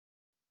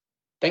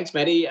Thanks,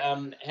 Maddy.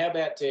 How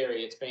about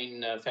dairy? It's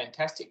been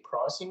fantastic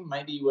pricing.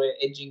 Maybe we're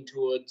edging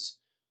towards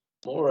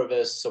more of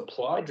a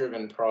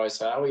supply-driven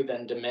price, are we,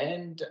 than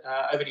demand?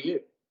 Over to you.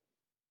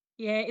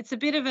 Yeah, it's a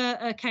bit of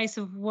a case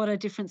of what a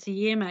difference a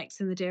year makes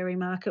in the dairy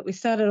market. We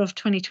started off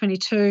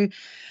 2022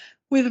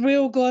 with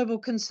real global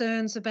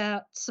concerns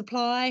about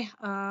supply.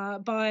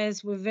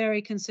 Buyers were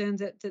very concerned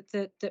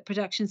that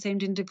production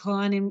seemed in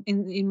decline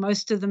in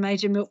most of the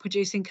major milk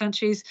producing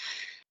countries.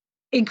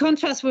 In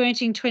contrast, we're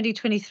entering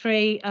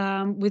 2023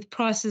 with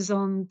prices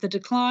on the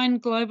decline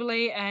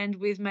globally and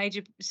with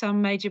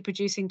some major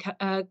producing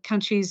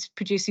countries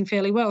producing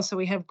fairly well. So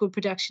we have good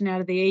production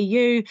out of the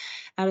EU,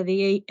 out of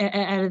the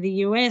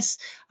US,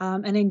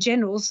 and in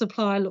general,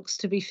 supply looks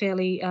to be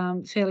fairly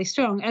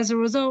strong. As a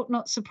result,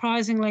 not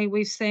surprisingly,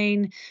 we've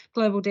seen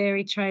global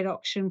dairy trade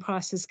auction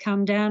prices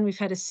come down. We've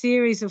had a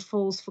series of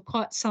falls for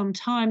quite some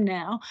time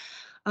now,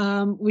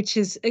 which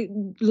has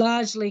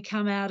largely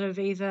come out of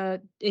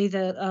either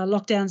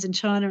lockdowns in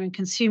China and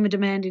consumer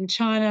demand in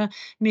China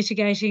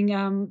mitigating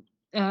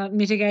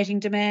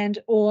demand,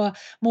 or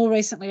more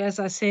recently, as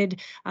I said,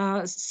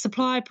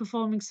 supply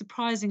performing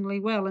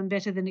surprisingly well and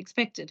better than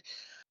expected.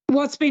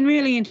 What's been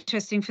really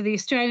interesting for the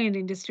Australian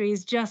industry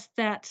is just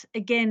that,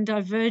 again,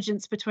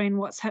 divergence between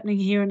what's happening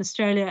here in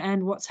Australia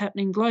and what's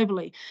happening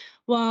globally.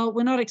 While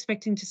we're not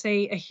expecting to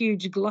see a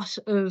huge glut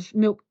of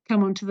milk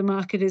come onto the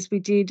market as we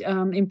did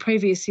in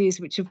previous years,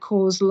 which have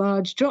caused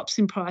large drops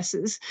in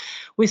prices,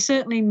 we're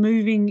certainly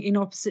moving in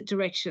opposite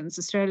directions.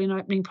 Australian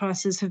opening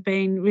prices have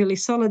been really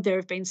solid. There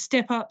have been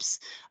step-ups.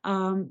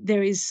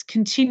 There is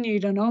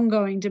continued and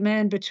ongoing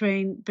demand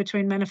between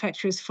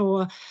manufacturers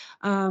for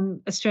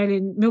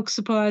Australian milk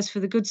suppliers, for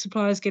the good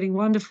suppliers getting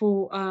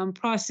wonderful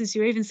prices.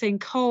 You're even seeing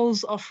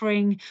Coles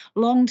offering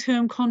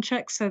long-term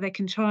contracts so they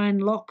can try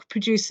and lock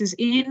producers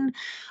in.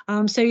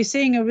 So you're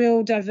seeing a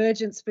real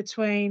divergence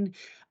between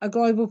a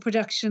global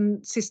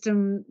production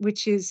system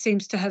which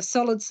seems to have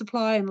solid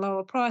supply and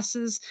lower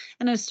prices,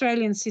 and an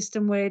Australian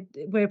system where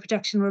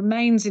production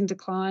remains in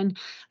decline,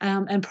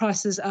 and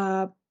prices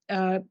are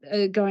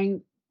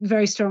going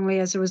very strongly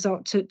as a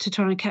result to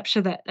try and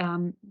capture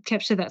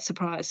that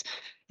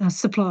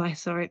supply.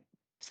 Sorry.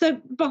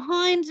 So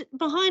behind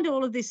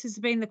all of this has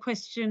been the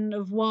question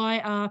of why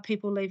are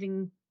people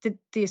leaving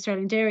the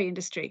Australian dairy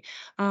industry.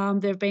 There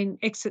have been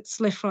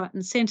exits left, right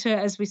and centre.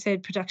 As we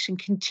said, production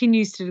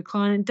continues to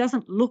decline and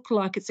doesn't look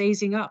like it's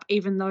easing up,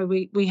 even though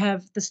we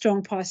have the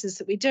strong prices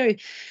that we do.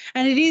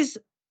 And it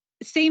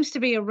seems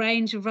to be a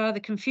range of rather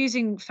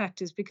confusing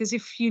factors, because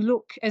if you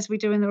look, as we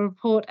do in the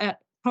report, at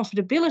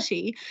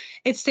profitability,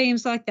 it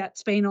seems like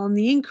that's been on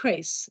the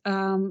increase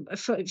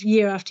for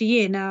year after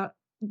year. Now,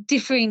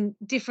 differing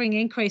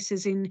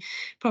increases in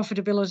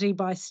profitability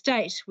by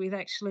state, with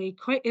actually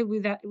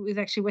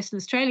Western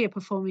Australia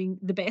performing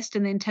the best,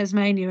 and then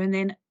Tasmania, and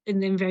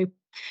then very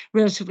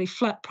relatively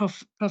flat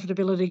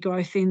profitability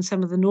growth in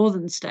some of the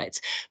northern states.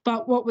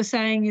 But what we're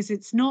saying is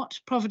it's not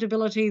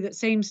profitability that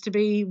seems to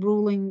be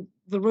ruling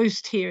the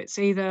roost here. It's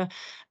either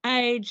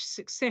age,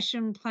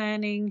 succession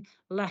planning,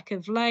 lack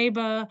of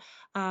labour,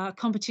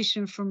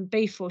 competition from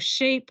beef or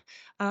sheep,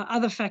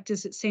 other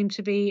factors that seem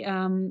to be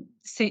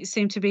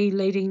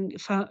leading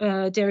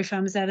dairy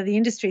farmers out of the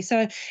industry.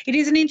 So it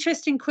is an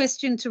interesting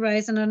question to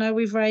raise, and I know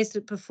we've raised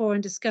it before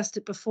and discussed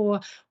it before.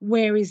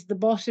 Where is the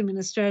bottom in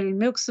Australian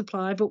milk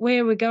supply? But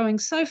where we're going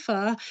so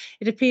far,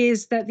 it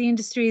appears that the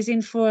industry is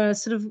in for a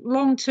sort of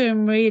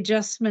long-term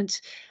readjustment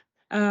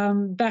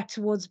back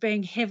towards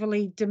being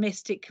heavily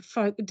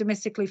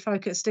domestically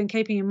focused, and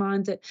keeping in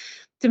mind that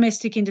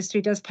domestic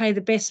industry does pay the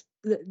best,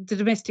 the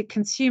domestic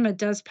consumer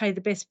does pay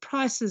the best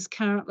prices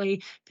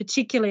currently,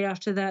 particularly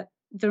after the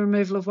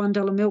removal of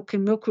 $1 milk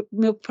and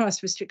milk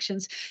price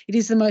restrictions. It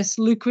is the most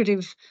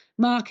lucrative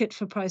market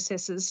for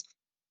processors.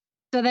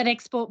 So that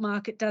export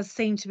market does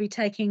seem to be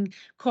taking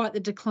quite the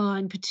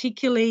decline,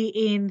 particularly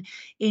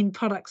in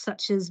products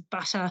such as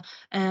butter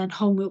and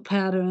whole milk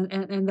powder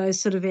and those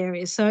sort of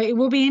areas. So it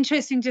will be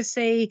interesting to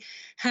see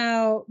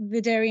how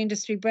the dairy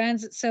industry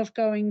brands itself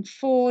going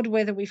forward,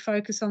 whether we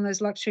focus on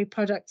those luxury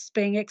products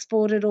being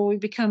exported or we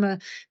become a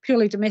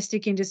purely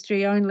domestic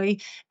industry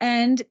only,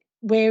 and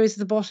where is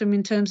the bottom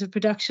in terms of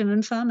production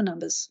and farmer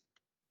numbers.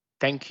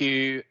 Thank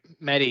you,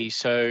 Maddy.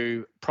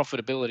 So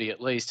profitability at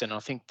least, and I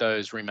think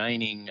those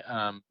remaining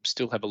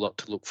still have a lot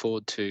to look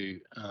forward to,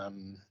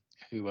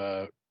 who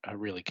are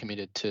really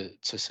committed to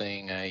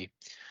seeing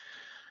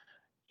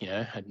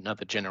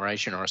another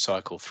generation or a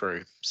cycle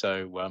through.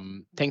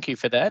 So thank you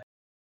for that.